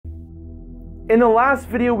In the last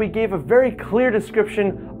video, we gave a very clear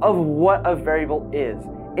description of what a variable is.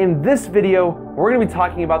 In this video, we're going to be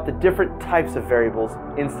talking about the different types of variables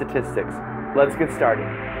in statistics. Let's get started.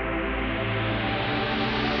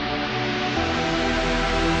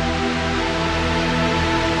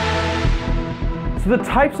 So the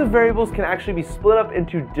types of variables can actually be split up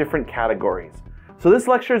into different categories. So this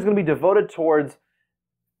lecture is going to be devoted towards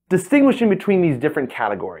distinguishing between these different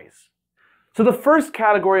categories. So the first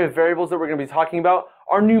category of variables that we're going to be talking about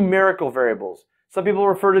are numerical variables. Some people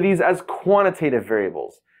refer to these as quantitative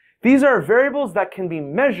variables. These are variables that can be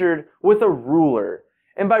measured with a ruler.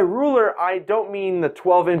 And by ruler, I don't mean the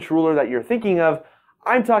 12-inch ruler that you're thinking of.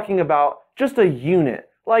 I'm talking about just a unit,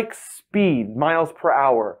 like speed, miles per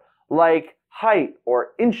hour, like height or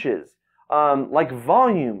inches, like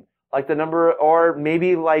volume, like the number, or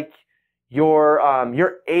maybe like your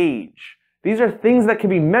age. These are things that can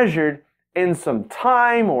be measured in some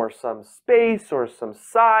time or some space or some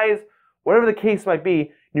size, whatever the case might be.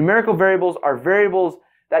 Numerical variables are variables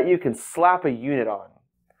that you can slap a unit on.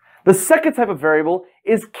 The second type of variable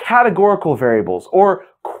is categorical variables or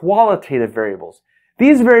qualitative variables.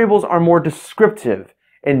 These variables are more descriptive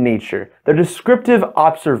in nature. They're descriptive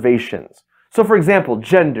observations. So for example,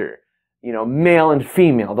 gender, male and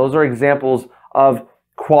female, those are examples of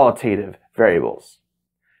qualitative variables.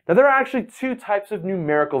 Now there are actually two types of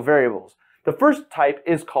numerical variables. The first type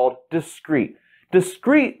is called discrete.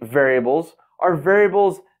 Discrete variables are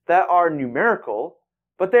variables that are numerical,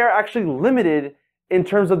 but they are actually limited in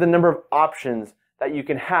terms of the number of options that you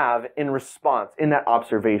can have in response in that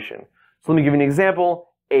observation. So let me give you an example.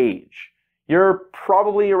 Age. You're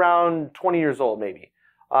probably around 20 years old maybe.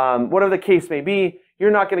 Whatever the case may be, you're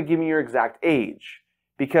not going to give me your exact age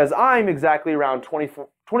because I'm exactly around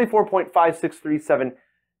 24.5637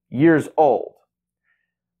 years old.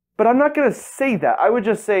 But I'm not going to say that. I would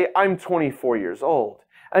just say I'm 24 years old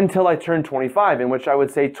until I turn 25, in which I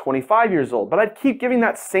would say 25 years old. But I'd keep giving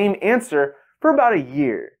that same answer for about a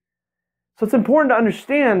year. So it's important to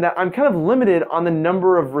understand that I'm kind of limited on the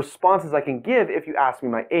number of responses I can give if you ask me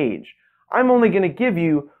my age. I'm only going to give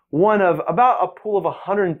you one of about a pool of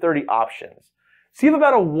 130 options. So you have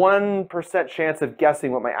about a 1% chance of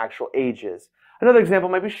guessing what my actual age is. Another example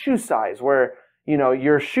might be shoe size, where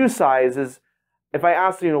your shoe size is, if I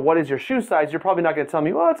ask you, what is your shoe size, you're probably not going to tell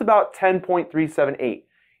me, well, it's about 10.378.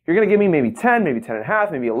 You're going to give me maybe 10, maybe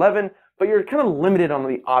 10.5, maybe 11, but you're kind of limited on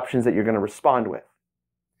the options that you're going to respond with.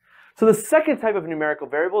 So the second type of numerical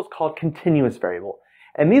variable is called continuous variable.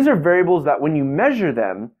 And these are variables that when you measure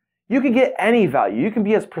them, you can get any value. You can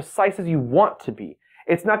be as precise as you want to be.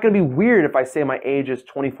 It's not going to be weird if I say my age is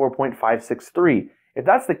 24.563. If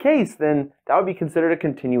that's the case, then that would be considered a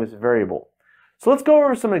continuous variable. So let's go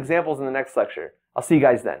over some examples in the next lecture. I'll see you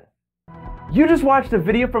guys then. You just watched a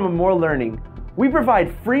video from More Learning. We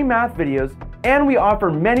provide free math videos and we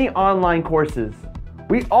offer many online courses.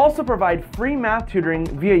 We also provide free math tutoring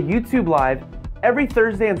via YouTube Live every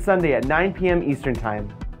Thursday and Sunday at 9 p.m. Eastern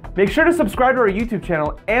Time. Make sure to subscribe to our YouTube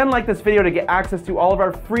channel and like this video to get access to all of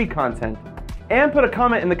our free content. And put a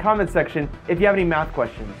comment in the comment section if you have any math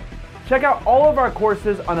questions. Check out all of our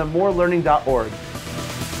courses on amorelearning.org.